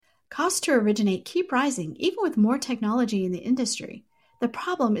Costs to originate keep rising, even with more technology in the industry. The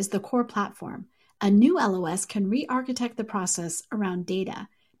problem is the core platform. A new LOS can re-architect the process around data,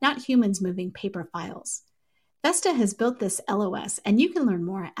 not humans moving paper files. Vesta has built this LOS, and you can learn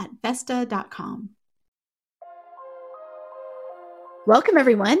more at Vesta.com. Welcome,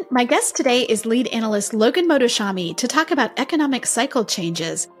 everyone. My guest today is lead analyst Logan Mohtashami to talk about economic cycle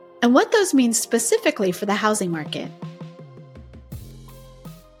changes and what those mean specifically for the housing market.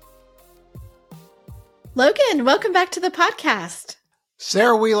 Logan, welcome back to the podcast.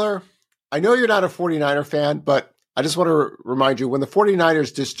 Sarah Wheeler, I know you're not a 49er fan, but I just want to remind you, when the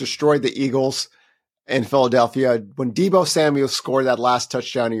 49ers just destroyed the Eagles in Philadelphia, when Deebo Samuel scored that last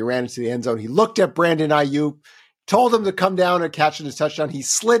touchdown, he ran into the end zone. He looked at Brandon Ayuk, told him to come down and catch in a touchdown. He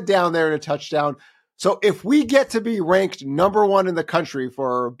slid down there in a touchdown. So if we get to be ranked number one in the country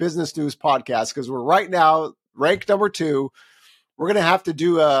for our Business News podcast, because we're right now ranked number 2, we're going to have to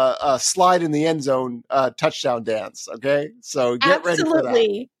do a slide in the end zone touchdown dance. Okay. So get ready for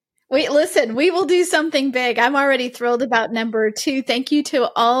that. Wait, listen, we will do something big. I'm already thrilled about number 2. Thank you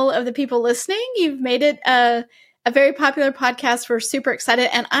to all of the people listening. You've made it a very popular podcast. We're super excited.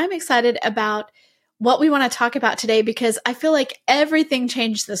 And I'm excited about what we want to talk about today because I feel like everything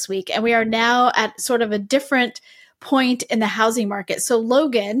changed this week. And we are now at sort of a different point in the housing market. So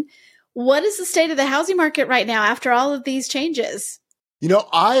Logan, what is the state of the housing market right now after all of these changes? You know,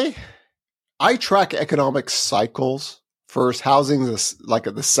 I track economic cycles first. Housing is like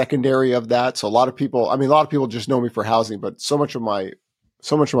the secondary of that. So a lot of people just know me for housing, but so much of my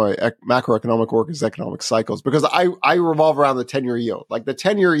macroeconomic work is economic cycles because I revolve around the 10-year yield. Like the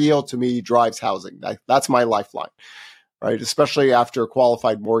 10-year yield to me drives housing. That's my lifeline, right? Especially after a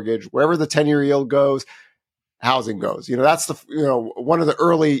qualified mortgage, wherever the 10-year yield goes, housing goes. That's one of the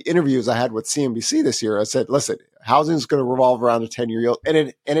early interviews I had with CNBC this year. I said, listen, housing is going to revolve around the 10-year yield. And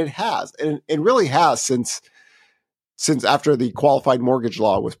it has, and it really has since after the qualified mortgage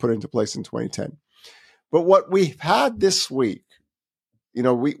law was put into place in 2010. But what we've had this week,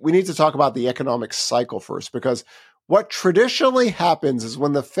 we need to talk about the economic cycle first, because what traditionally happens is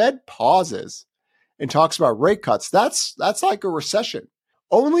when the Fed pauses and talks about rate cuts, that's like a recession.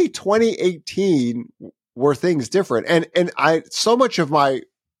 Only 2018 were things different. And so much of my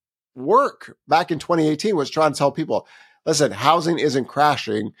work back in 2018 was trying to tell people, listen, housing isn't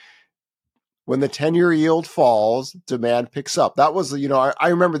crashing. When the 10-year yield falls, demand picks up. That was, I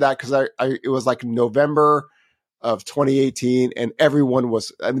remember that because it was like November of 2018 and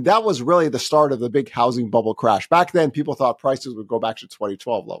that was really the start of the big housing bubble crash. Back then, people thought prices would go back to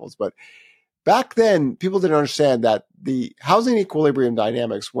 2012 levels, but back then, people didn't understand that the housing equilibrium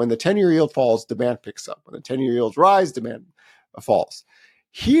dynamics, when the 10-year yield falls, demand picks up. When the 10-year yields rise, demand falls.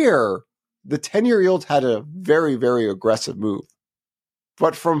 Here, the 10-year yield had a very, very aggressive move,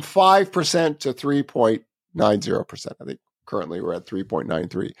 but from 5% to 3.90%. I think currently we're at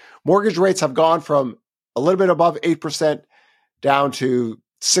 3.93. Mortgage rates have gone from a little bit above 8% down to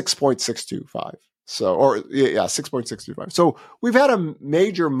 6.625. 6.625. So we've had a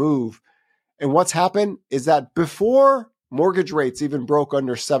major move. And what's happened is that before mortgage rates even broke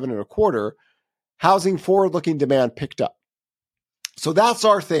under 7.25, housing forward-looking demand picked up. So that's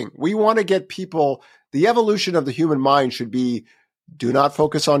our thing. We want to get people, the evolution of the human mind should be, do not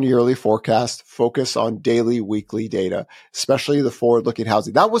focus on yearly forecast, focus on daily, weekly data, especially the forward-looking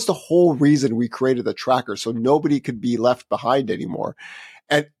housing. That was the whole reason we created the tracker, so nobody could be left behind anymore.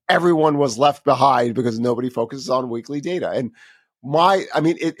 And everyone was left behind because nobody focuses on weekly data. And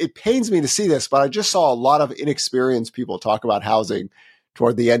it pains me to see this, but I just saw a lot of inexperienced people talk about housing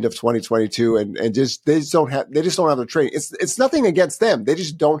toward the end of 2022, and they just don't have the training. It's nothing against them; they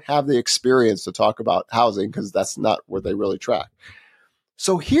just don't have the experience to talk about housing because that's not where they really track.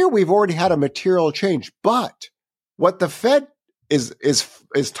 So here we've already had a material change, but what the Fed is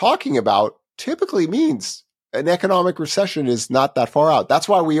talking about typically means an economic recession is not that far out. That's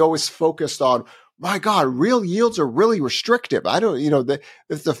why we always focused on, my God, real yields are really restrictive.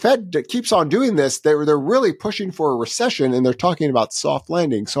 If the Fed keeps on doing this, they're really pushing for a recession and they're talking about soft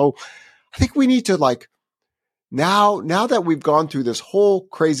landing. So I think we need to now that we've gone through this whole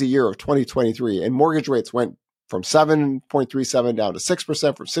crazy year of 2023 and mortgage rates went from 7.37 down to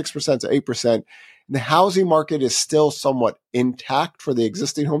 6%, from 6% to 8%, and the housing market is still somewhat intact for the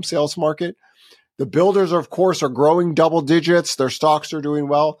existing home sales market. The builders, of course, are growing double digits. Their stocks are doing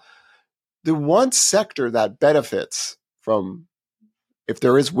well. The one sector that benefits from, if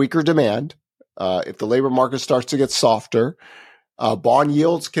there is weaker demand, if the labor market starts to get softer, bond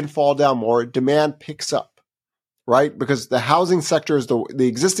yields can fall down more, demand picks up, right? Because the housing sector is the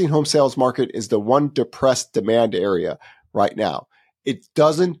existing home sales market is the one depressed demand area right now. It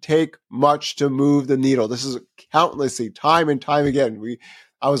doesn't take much to move the needle. This is countlessly, time and time again.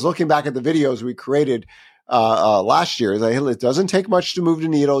 I was looking back at the videos we created last year. It doesn't take much to move the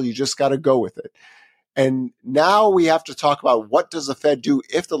needle. You just got to go with it. And now we have to talk about what does the Fed do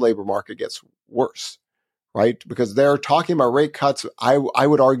if the labor market gets worse, right? Because they're talking about rate cuts. I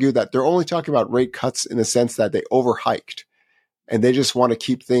would argue that they're only talking about rate cuts in the sense that they overhiked and they just want to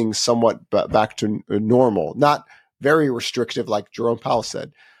keep things somewhat back to normal, not very restrictive like Jerome Powell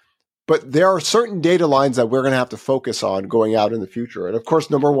said. But there are certain data lines that we're going to have to focus on going out in the future. And of course,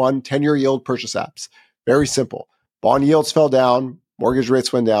 number one, 10-year yield purchase apps. Very simple. Bond yields fell down. Mortgage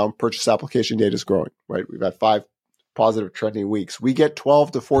rates went down. Purchase application data is growing, right? We've had 5 positive trending weeks. We get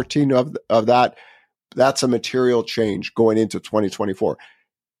 12 to 14 of that. That's a material change going into 2024.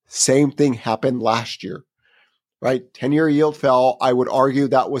 Same thing happened last year, right? 10-year yield fell. I would argue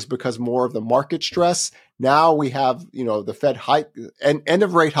that was because more of the market stress. Now we have, the Fed hike and end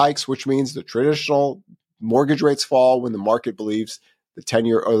of rate hikes, which means the traditional mortgage rates fall when the market believes the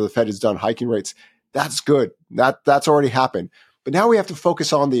 10-year or the Fed is done hiking rates. That's good. That's already happened. But now we have to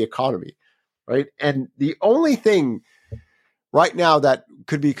focus on the economy, right? And the only thing right now that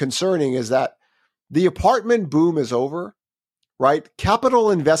could be concerning is that the apartment boom is over, right?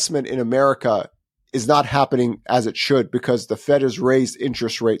 Capital investment in America is not happening as it should because the Fed has raised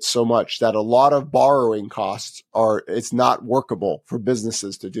interest rates so much that a lot of borrowing costs it's not workable for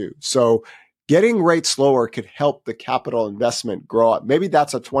businesses to do. So getting rates lower could help the capital investment grow up. Maybe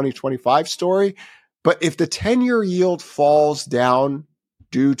that's a 2025 story. But if the 10-year yield falls down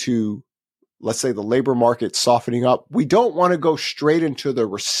due to, let's say, the labor market softening up, we don't want to go straight into the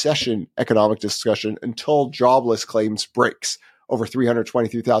recession economic discussion until jobless claims breaks over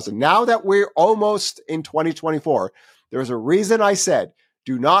 323,000. Now that we're almost in 2024, there's a reason I said,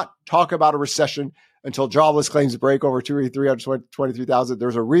 do not talk about a recession until jobless claims break over 323,000.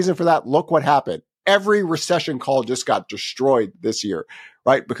 There's a reason for that. Look what happened. Every recession call just got destroyed this year,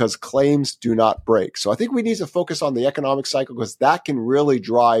 right? Because claims do not break. So I think we need to focus on the economic cycle because that can really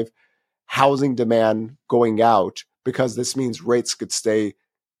drive housing demand going out because this means rates could stay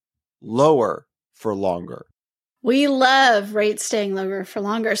lower for longer. We love rates staying lower for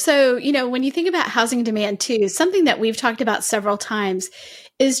longer. So, when you think about housing demand too, something that we've talked about several times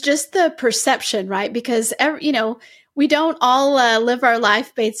is just the perception, right? Because, we don't all live our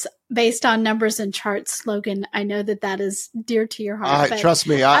life based on numbers and charts, Logan. I know that is dear to your heart. Trust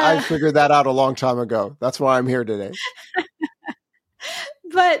me, I figured that out a long time ago. That's why I'm here today.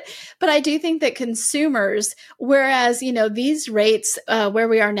 But I do think that consumers, whereas, these rates where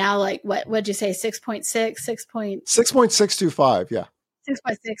we are now, like what'd you say, 6.6, 6.625, yeah.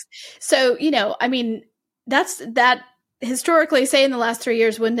 6.6. So, that historically, say in the last 3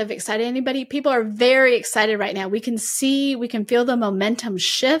 years, wouldn't have excited anybody. People are very excited right now. We can feel the momentum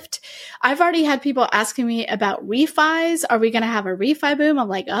shift. I've already had people asking me about refis. Are we going to have a refi boom? I'm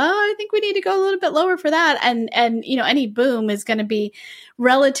like, I think we need to go a little bit lower for that. And any boom is going to be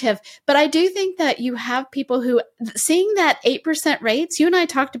relative. But I do think that you have people who, seeing that 8% rates, you and I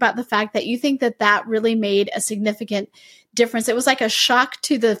talked about the fact that you think that really made a significant difference. It was like a shock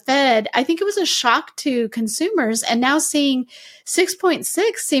to the Fed. I think it was a shock to consumers. And now seeing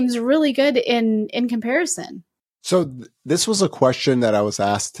 6.6 seems really good in comparison. So this was a question that I was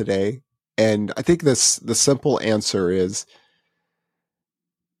asked today. And I think the simple answer is,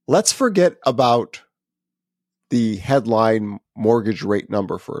 let's forget about the headline mortgage rate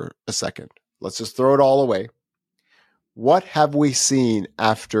number for a second. Let's just throw it all away. What have we seen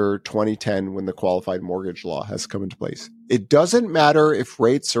after 2010 when the qualified mortgage law has come into place? It doesn't matter if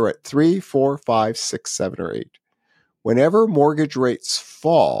rates are at 3, 4, 5, 6, 7, or 8. Whenever mortgage rates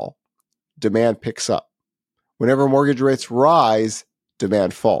fall, demand picks up. Whenever mortgage rates rise,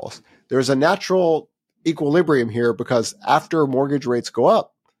 demand falls. There's a natural equilibrium here because after mortgage rates go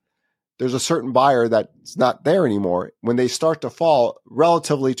up, there's a certain buyer that's not there anymore. When they start to fall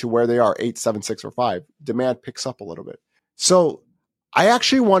relatively to where they are, 8, 7, 6, or 5, demand picks up a little bit. So I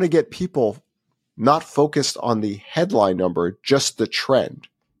actually want to get people not focused on the headline number, just the trend,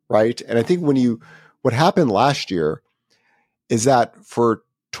 right? And I think what happened last year is that for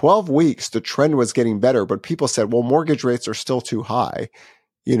 12 weeks, the trend was getting better, but people said, well, mortgage rates are still too high.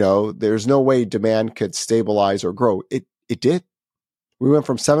 There's no way demand could stabilize or grow. It did. We went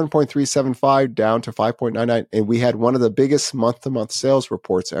from 7.375 down to 5.99, and we had one of the biggest month-to-month sales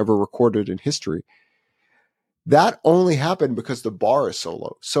reports ever recorded in history. That only happened because the bar is so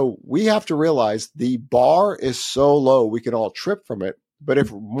low. So we have to realize the bar is so low, we can all trip from it. But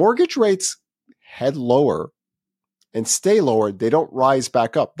if mortgage rates head lower and stay lower, they don't rise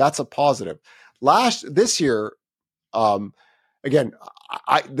back up. That's a positive. This year, again,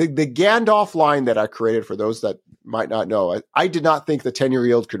 the Gandalf line that I created, for those that might not know, I did not think the 10-year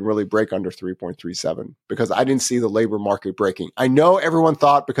yield could really break under 3.37 because I didn't see the labor market breaking. I know everyone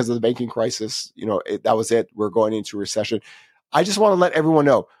thought because of the banking crisis, that was it. We're going into recession. I just want to let everyone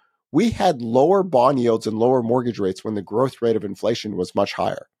know we had lower bond yields and lower mortgage rates when the growth rate of inflation was much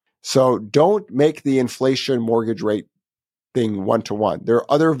higher. So don't make the inflation mortgage rate thing one-to-one. There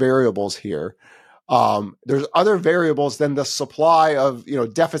are other variables here. There's other variables than the supply of,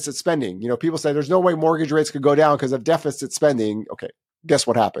 deficit spending. People say there's no way mortgage rates could go down because of deficit spending. Okay, guess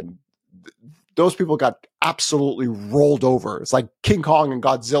what happened? Those people got absolutely rolled over. It's like King Kong and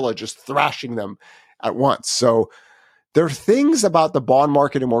Godzilla just thrashing them at once. So there are things about the bond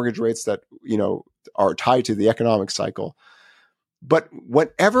market and mortgage rates that, are tied to the economic cycle. But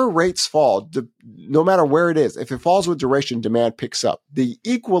whenever rates fall, no matter where it is, if it falls with duration, demand picks up. The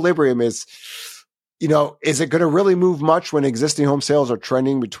equilibrium is, is it going to really move much when existing home sales are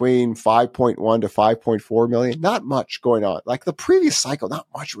trending between 5.1 to 5.4 million? Not much going on. Like the previous cycle, not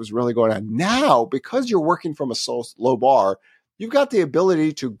much was really going on. Now, because you're working from a so low bar, you've got the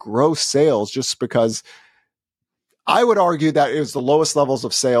ability to grow sales just because I would argue that it was the lowest levels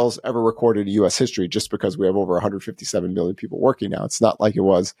of sales ever recorded in U.S. history just because we have over 157 million people working now. It's not like it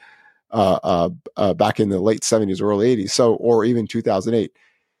was back in the late 70s, early 80s, or even 2008.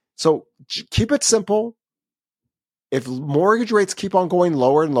 So keep it simple. If mortgage rates keep on going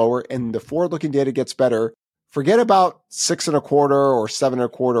lower and lower and the forward-looking data gets better, forget about 6.25 or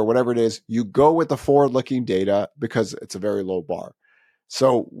 7.25, whatever it is. You go with the forward-looking data because it's a very low bar.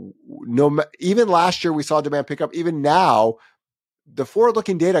 So even last year we saw demand pick up. Even now, the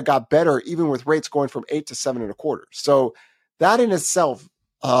forward-looking data got better, even with rates going from 8 to 7.25. So that in itself,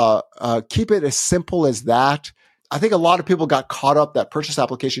 keep it as simple as that. I think a lot of people got caught up that purchase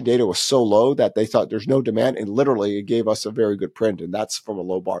application data was so low that they thought there's no demand, and literally it gave us a very good print, and that's from a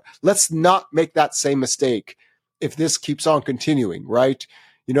low bar. Let's not make that same mistake if this keeps on continuing, right?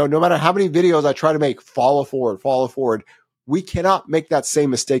 No matter how many videos I try to make, follow forward. We cannot make that same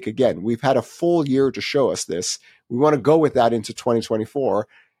mistake again. We've had a full year to show us this. We want to go with that into 2024.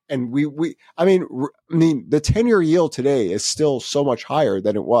 And the 10-year yield today is still so much higher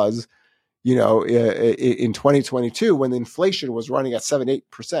than it was, in 2022 when the inflation was running at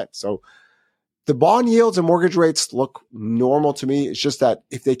 7-8%. So the bond yields and mortgage rates look normal to me. It's just that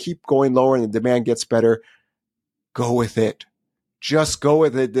if they keep going lower and the demand gets better, go with it. Just go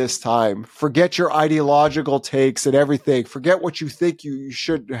with it this time. Forget your ideological takes and everything. Forget what you think you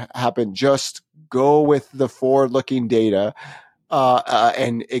should happen. Just go with the forward-looking data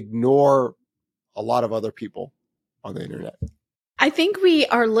and ignore a lot of other people on the internet. I think we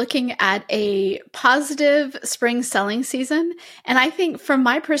are looking at a positive spring selling season. And I think from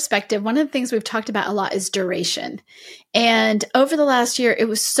my perspective, one of the things we've talked about a lot is duration. And over the last year, it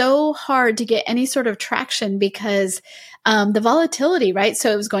was so hard to get any sort of traction because the volatility, right?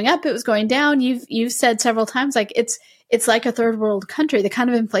 So it was going up, it was going down. You've said several times, like it's like a third world country, the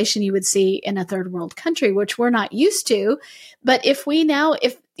kind of inflation you would see in a third world country, which we're not used to. But if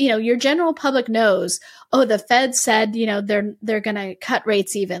your general public knows, oh, the Fed said, they're going to cut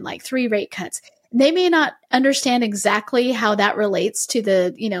rates even like 3 rate cuts. They may not understand exactly how that relates to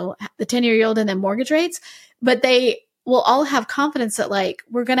the 10-year yield and then mortgage rates, but they will all have confidence that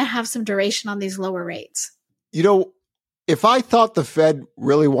we're going to have some duration on these lower rates. If I thought the Fed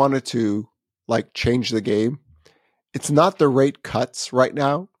really wanted to change the game, it's not the rate cuts right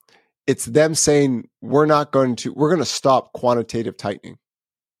now. It's them saying we're going to stop quantitative tightening.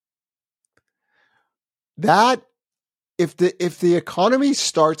 That if the economy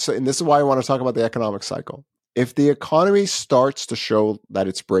starts, and this is why I want to talk about the economic cycle. If the economy starts to show that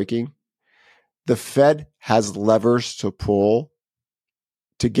it's breaking, the Fed has levers to pull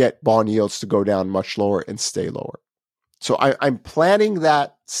to get bond yields to go down much lower and stay lower. So I'm planting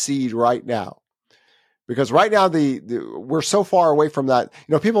that seed right now. Because right now we're so far away from that.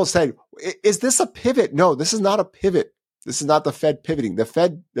 People say, "Is this a pivot?" No, this is not a pivot. This is not the Fed pivoting. The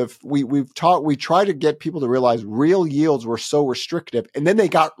Fed, we try to get people to realize real yields were so restrictive, and then they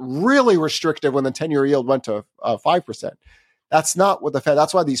got really restrictive when the 10-year yield went to 5%. That's not what the Fed.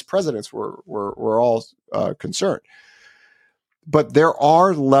 That's why these presidents were all concerned. But there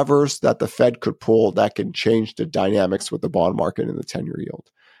are levers that the Fed could pull that can change the dynamics with the bond market and the 10-year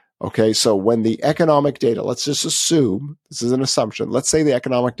yield. Okay, so when the economic data, let's just assume, this is an assumption, let's say the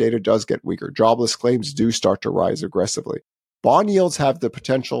economic data does get weaker, jobless claims do start to rise aggressively. Bond yields have the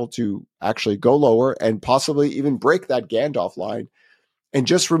potential to actually go lower and possibly even break that Gandalf line. And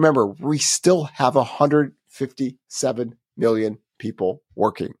just remember, we still have 157 million people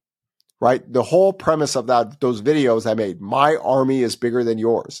working. right? The whole premise of those videos I made, my army is bigger than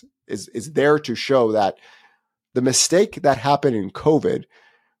yours, is there to show that the mistake that happened in COVID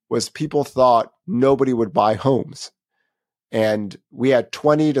was people thought nobody would buy homes. And we had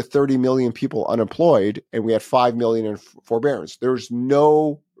 20 to 30 million people unemployed, and we had 5 million in forbearance. There's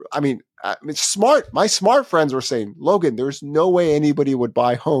no, my smart friends were saying, Logan, there's no way anybody would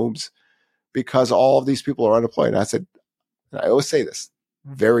buy homes because all of these people are unemployed. And I said, and I always say this,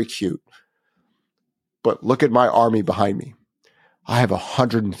 very cute, but look at my army behind me. I have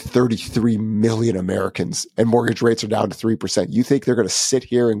 133 million Americans and mortgage rates are down to 3%. You think they're going to sit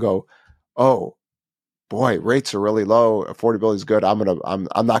here and go, oh, boy, rates are really low. Affordability is good. I'm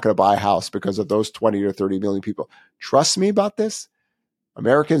not going to buy a house because of those 20 to 30 million people. Trust me about this.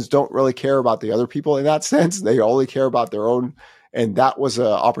 Americans don't really care about the other people in that sense. They only care about their own. And that was an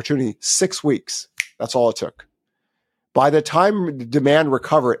opportunity. 6 weeks. That's all it took. By the time demand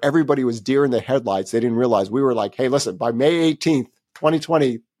recovered, everybody was deer in the headlights. They didn't realize we were like, hey, listen, by May 18th,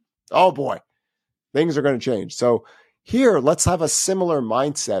 2020, oh boy, things are going to change. So here, let's have a similar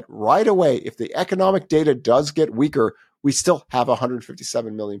mindset right away. If the economic data does get weaker, we still have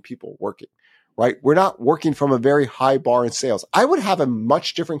 157 million people working, right? We're not working from a very high bar in sales. I would have a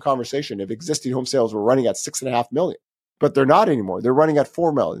much different conversation if existing home sales were running at 6.5 million, but they're not anymore. They're running at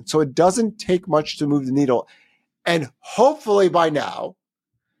 4 million. So it doesn't take much to move the needle. And hopefully by now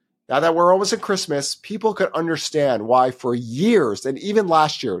that we're almost at Christmas, people could understand why for years, and even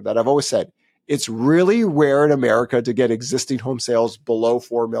last year that I've always said, it's really rare in America to get existing home sales below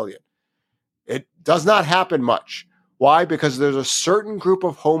 4 million. It does not happen much. Why? Because there's a certain group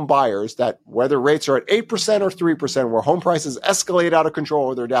of home buyers that whether rates are at 8% or 3%, where home prices escalate out of control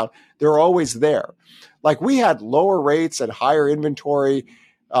or they're down, they're always there. Like we had lower rates and higher inventory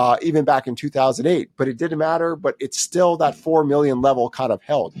even back in 2008, but it didn't matter. But it's still that 4 million level kind of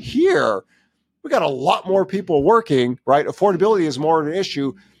held. Here, we got a lot more people working, right? Affordability is more of an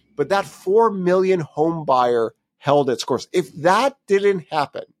issue, but that 4 million home buyer held its course. If that didn't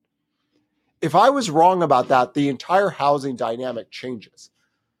happen, if I was wrong about that, the entire housing dynamic changes.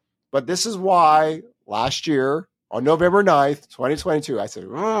 But this is why last year on November 9th, 2022, I said,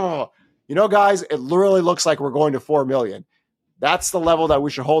 guys, it literally looks like we're going to 4 million. That's the level that we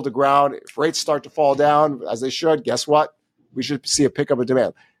should hold the ground. If rates start to fall down, as they should, guess what? We should see a pickup of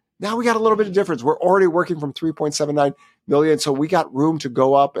demand. Now we got a little bit of difference. We're already working from 3.79 million, so we got room to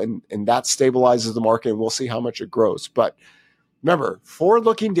go up, and that stabilizes the market, and we'll see how much it grows. But remember,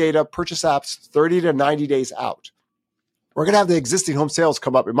 forward-looking data, purchase apps, 30 to 90 days out. We're going to have the existing home sales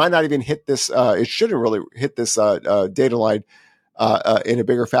come up. It might not even hit this. It shouldn't really hit this data line in a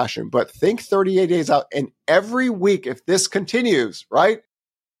bigger fashion. But think 38 days out. And every week, if this continues, right,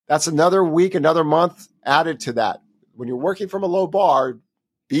 that's another week, another month added to that. When you're working from a low bar,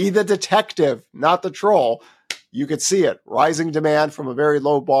 be the detective, not the troll. You could see it. Rising demand from a very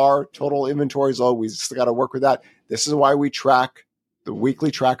low bar. Total inventory is low. We still got to work with that. This is why we track the weekly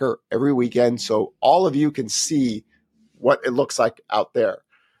tracker every weekend, so all of you can see what it looks like out there.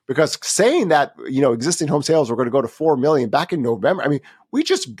 Because saying that, existing home sales were going to go to 4 million back in November, we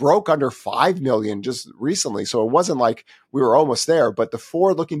just broke under 5 million just recently. So it wasn't like we were almost there, but the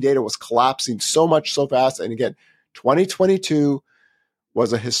forward-looking data was collapsing so much so fast. And again, 2022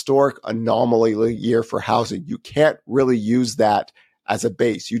 was a historic anomaly year for housing. You can't really use that as a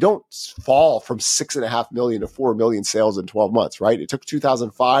base. You don't fall from 6.5 million to 4 million sales in 12 months, right? It took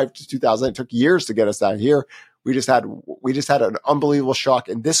 2005 to 2000. It took years to get us down here. We just had an unbelievable shock.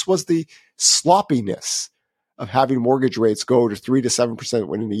 And this was the sloppiness of having mortgage rates go to 3 to 7%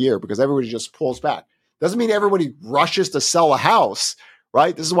 within a year, because everybody just pulls back. Doesn't mean everybody rushes to sell a house,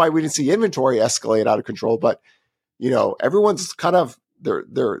 right? This is why we didn't see inventory escalate out of control. But, everyone's kind of,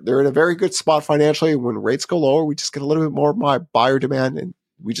 they're in a very good spot financially. When rates go lower, we just get a little bit more buyer demand, and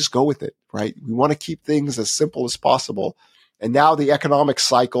we just go with it, right? We want to keep things as simple as possible. And now the economic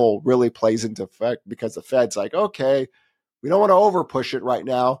cycle really plays into effect, because the Fed's like, okay, we don't want to over push it right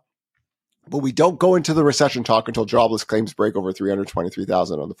now, but we don't go into the recession talk until jobless claims break over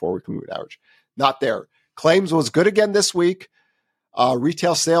 323,000 on the 4-week moving average. Not there. Claims was good again this week.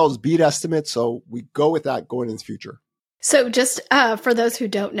 Retail sales beat estimates, so we go with that going into the future. So just for those who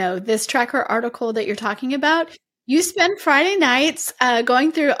don't know, this tracker article that you're talking about, you spend Friday nights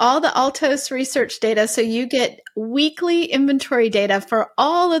going through all the Altos research data, so you get weekly inventory data for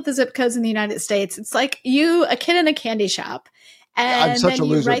all of the zip codes in the United States. It's like a kid in a candy shop. And I'm such a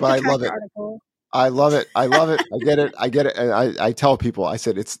loser, but I love it. Article. I love it. I love it. I get it. And I tell people, I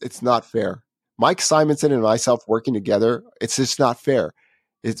said, it's not fair. Mike Simonson and myself working together, it's just not fair.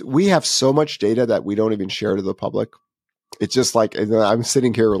 We have so much data that we don't even share to the public. it's just like, and I'm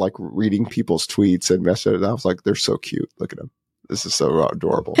sitting here like reading people's tweets and messages. I was like, they're so cute. Look at them. This is so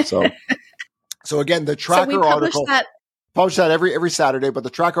adorable. So again, the tracker article published that every Saturday, but the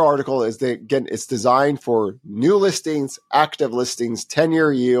tracker article is it's designed for new listings, active listings,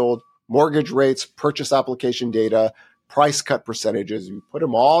 10-year yield, mortgage rates, purchase application data, price cut percentages. You put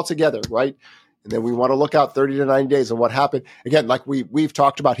them all together, right? And then we want to look out 30 to 90 days and what happened. Again, like we've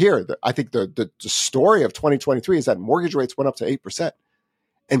talked about here, I think the story of 2023 is that mortgage rates went up to 8%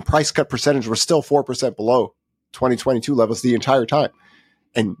 and price cut percentage was still 4% below 2022 levels the entire time.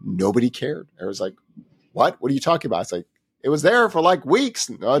 And nobody cared. It was like, what are you talking about? It's like, it was there for like weeks.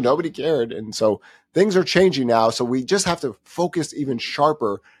 No, nobody cared. And so things are changing now. So we just have to focus even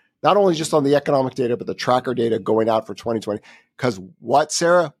sharper, not only just on the economic data, but the tracker data going out for 2020. Because what,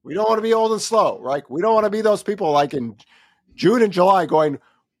 Sarah? We don't want to be old and slow, right? We don't want to be those people like in June and July going,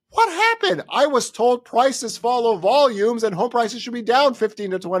 what happened? I was told prices follow volumes and home prices should be down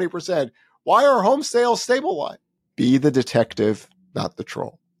 15 to 20%. Why are home sales stable? Be the detective, not the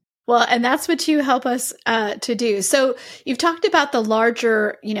troll. Well, and that's what you help us to do. So you've talked about the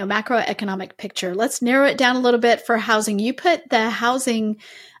larger, macroeconomic picture. Let's narrow it down a little bit for housing. You put the housing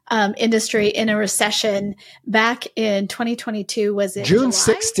industry in a recession back in 2022. Was it June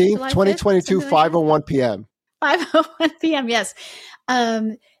 16th, 2022, 5:01 p.m. 5:01 p.m. Yes.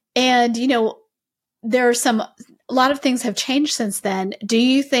 And, there are a lot of things have changed since then. Do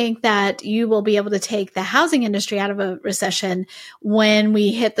you think that you will be able to take the housing industry out of a recession when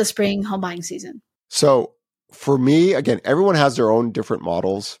we hit the spring home buying season? So for me, again, everyone has their own different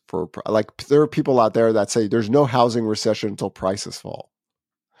models for there are people out there that say there's no housing recession until prices fall.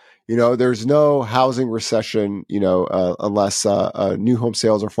 There's no housing recession, unless new home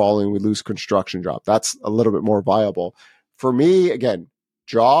sales are falling, we lose construction job. That's a little bit more viable. For me, again,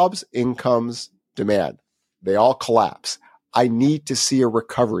 jobs, incomes, demand, they all collapse. I need to see a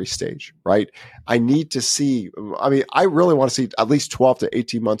recovery stage, right? I really want to see at least 12 to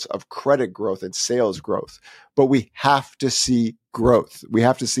 18 months of credit growth and sales growth, but we have to see growth. We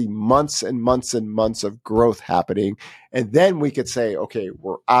have to see months and months and months of growth happening. And then we could say, okay,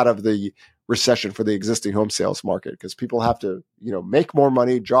 we're out of the recession for the existing home sales market because people have to, make more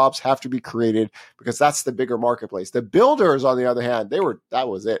money. Jobs have to be created because that's the bigger marketplace. The builders, on the other hand, that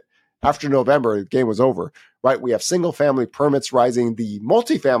was it. After November, the game was over, right? We have single family permits rising. The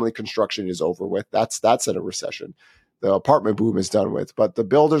multifamily construction is over with. That's in a recession. The apartment boom is done with, but the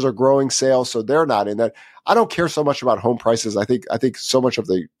builders are growing sales. So they're not in that. I don't care so much about home prices. I think so much of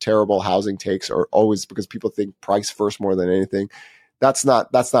the terrible housing takes are always because people think price first more than anything. That's not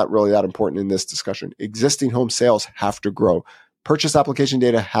really that important in this discussion. Existing home sales have to grow. Purchase application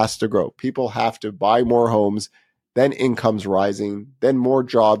data has to grow. People have to buy more homes. Then income's rising, then more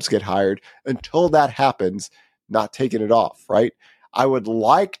jobs get hired. Until that happens, not taking it off, right? I would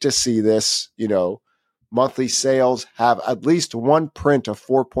like to see this, monthly sales have at least one print of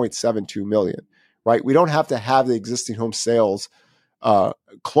 4.72 million, right? We don't have to have the existing home sales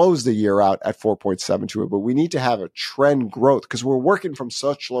close the year out at 4.72, but we need to have a trend growth because we're working from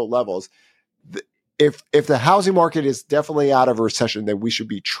such low levels. If the housing market is definitely out of a recession, then we should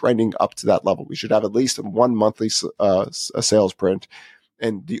be trending up to that level. We should have at least one monthly sales print.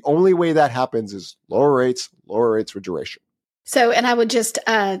 And the only way that happens is lower rates with duration. So, and I would just,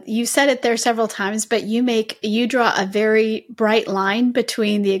 you said it there several times, but you draw a very bright line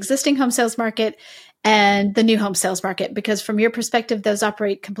between the existing home sales market and the new home sales market, because from your perspective, those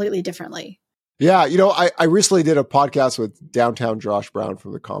operate completely differently. Yeah. I recently did a podcast with downtown Josh Brown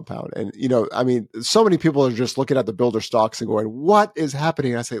from the Compound. And, so many people are just looking at the builder stocks and going, what is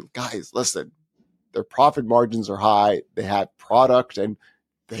happening? And I say, guys, listen, their profit margins are high. They have product and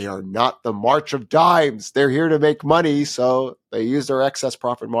they are not the march of dimes. They're here to make money. So they use their excess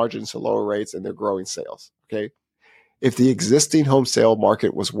profit margins to lower rates and they're growing sales. Okay. If the existing home sale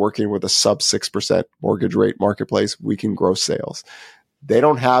market was working with a sub 6% mortgage rate marketplace, we can grow sales. They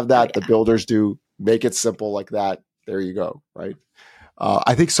don't have that. Oh, yeah. The builders do. Make it simple like that. There you go. Right.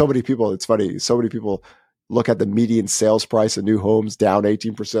 I think so many people, it's funny. So many people look at the median sales price of new homes down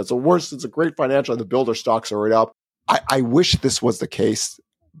 18%. So worse, it's a great financial and the builder stocks are right up. I wish this was the case.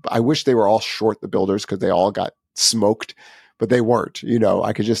 I wish they were all short the builders because they all got smoked, but they weren't,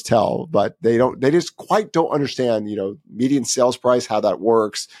 I could just tell, but they just quite don't understand, median sales price, how that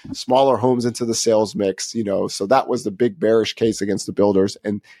works, smaller homes into the sales mix, so that was the big bearish case against the builders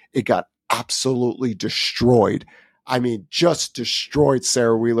and it got absolutely destroyed. I mean, just destroyed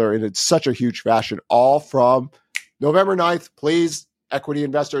Sarah Wheeler in such a huge fashion, all from November 9th. Please, equity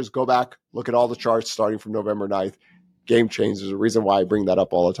investors, go back, look at all the charts starting from November 9th. Game changers. There's a reason why I bring that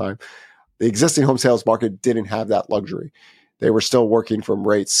up all the time. the existing home sales market didn't have that luxury. They were still working from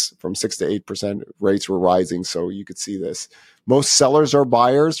rates from 6 to 8%. Rates were rising, so you could see this. Most sellers are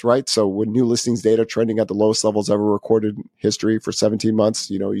buyers, right? So when new listings data trending at the lowest levels ever recorded in history for 17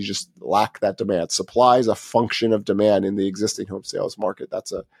 months, you just lack that demand. Supply is a function of demand in the existing home sales market.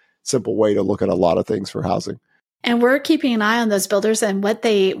 That's a simple way to look at a lot of things for housing. And we're keeping an eye on those builders and what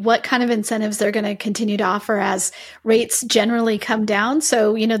kind of incentives they're going to continue to offer as rates generally come down.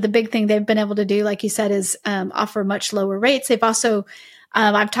 So, the big thing they've been able to do, like you said, is offer much lower rates. They've also,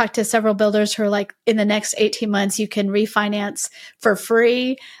 I've talked to several builders who are like, in the next 18 months, you can refinance for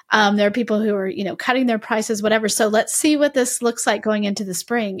free. There are people who are, cutting their prices, whatever. So let's see what this looks like going into the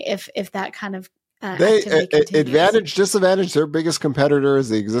spring if that kind of advantage, disadvantage. Their biggest competitor is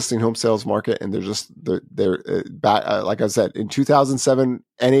the existing home sales market, and they're like I said, in 2007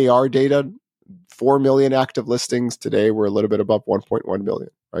 NAR data, 4 million active listings. Today we're a little bit above 1.1 million.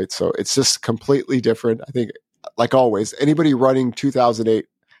 Right, so it's just completely different. I think, like always, anybody running 2008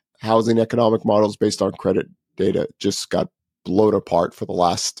 housing economic models based on credit data just got blown apart for the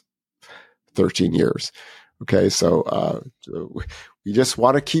last 13 years. Okay, so we just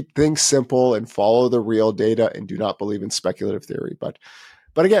want to keep things simple and follow the real data and do not believe in speculative theory. But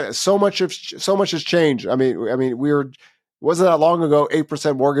again, so much has changed. I mean, wasn't that long ago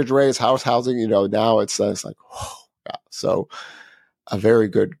 8% mortgage rates, housing. Now it's like, yeah. So a very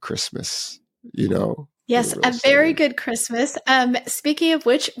good Christmas. Yes, a very good Christmas. Speaking of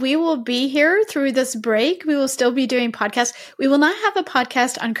which, we will be here through this break. We will still be doing podcasts. We will not have a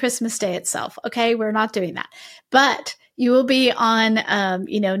podcast on Christmas Day itself. Okay, we're not doing that. But you will be on,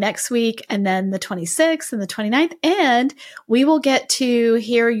 next week, and then the 26th and the 29th. And we will get to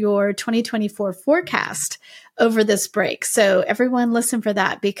hear your 2024 forecast over this break. So everyone listen for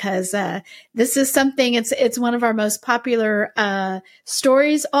that, because this is something, it's one of our most popular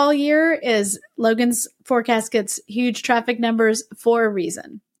stories all year. Is Logan's forecast gets huge traffic numbers for a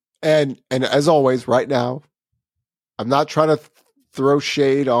reason. And as always, right now, I'm not trying to throw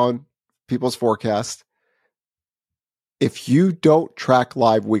shade on people's forecast. If you don't track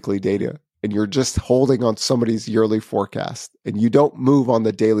live weekly data and you're just holding on somebody's yearly forecast and you don't move on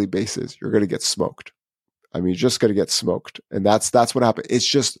the daily basis, you're going to get smoked. I mean, you're just going to get smoked. And that's what happened. It's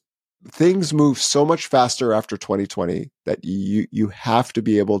just things move so much faster after 2020 that you have to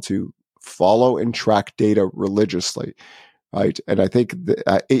be able to follow and track data religiously, right? And I think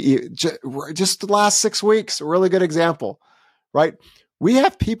just the last 6 weeks, a really good example, right? We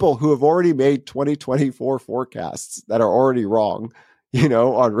have people who have already made 2024 forecasts that are already wrong,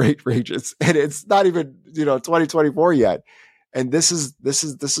 on rate ranges, and it's not even 2024 yet. And this is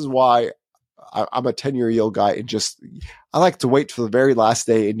why I'm a 10-year yield guy, and I like to wait for the very last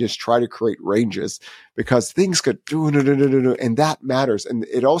day and just try to create ranges, because things could do, and that matters. And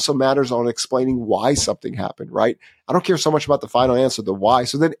it also matters on explaining why something happened, right? I don't care so much about the final answer, the why.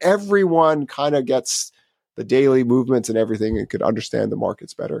 So then everyone kind of gets the daily movements and everything and could understand the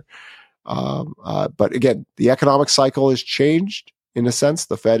markets better. But again, the economic cycle has changed in a sense.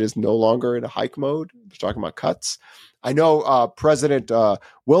 The Fed is no longer in a hike mode. They're talking about cuts. I know President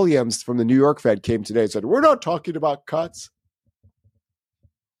Williams from the New York Fed came today and said, we're not talking about cuts.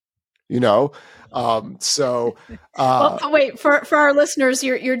 Well, wait, for our listeners,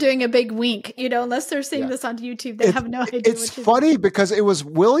 you're doing a big wink, unless they're seeing this on YouTube, they have no idea. It's funny because it was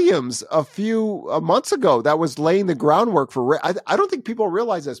Williams a few months ago that was laying the groundwork for, I don't think people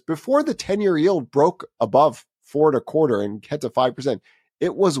realize this, before the 10-year yield broke above 4.25 and head to 5%,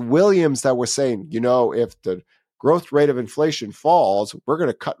 it was Williams that was saying, if the growth rate of inflation falls, we're going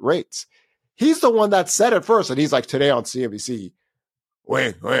to cut rates. He's the one that said it first. And he's like, today on CNBC,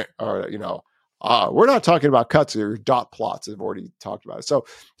 we're not talking about cuts. Your dot plots have already talked about it. So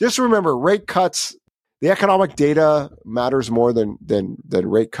just remember, rate cuts, the economic data matters more than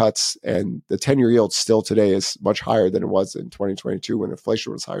rate cuts. And the 10-year yield still today is much higher than it was in 2022 when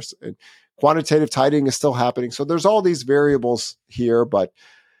inflation was higher. And quantitative tightening is still happening. So there's all these variables here, but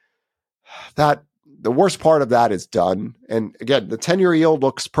the worst part of that is done. And again, the 10-year yield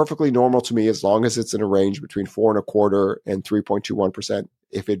looks perfectly normal to me as long as it's in a range between 4.25% and 3.21%.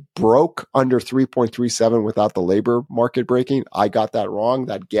 If it broke under 3.37 without the labor market breaking, I got that wrong.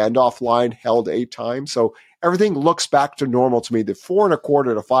 That Gandalf line held 8 times. So everything looks back to normal to me. The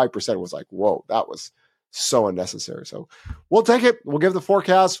 4.25% to 5% was like, whoa, that was so unnecessary. So we'll take it. We'll give the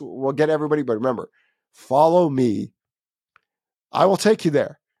forecast. We'll get everybody. But remember, follow me. I will take you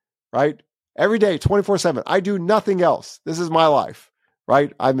there, right? Every day, 24/7. I do nothing else. This is my life,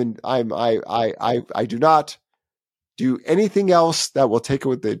 right? I do not do anything else that will take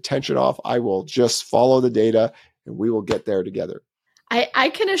the attention off. I will just follow the data, and we will get there together. I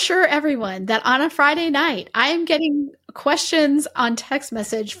can assure everyone that on a Friday night, I am getting questions on text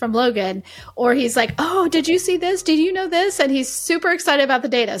message from Logan, or he's like, "Oh, did you see this? Did you know this?" And he's super excited about the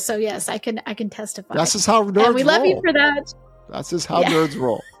data. So yes, I can testify. That's just how nerds roll. And we love you for that. That's just how nerds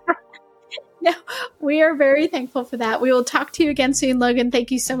roll. No, we are very thankful for that. We will talk to you again soon, Logan.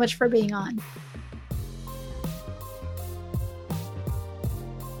 Thank you so much for being on.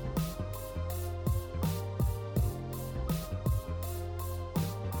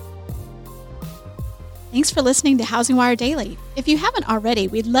 Thanks for listening to Housing Wire Daily. If you haven't already,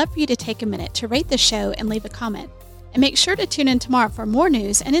 we'd love for you to take a minute to rate the show and leave a comment. And make sure to tune in tomorrow for more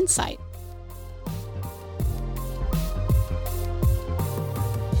news and insight.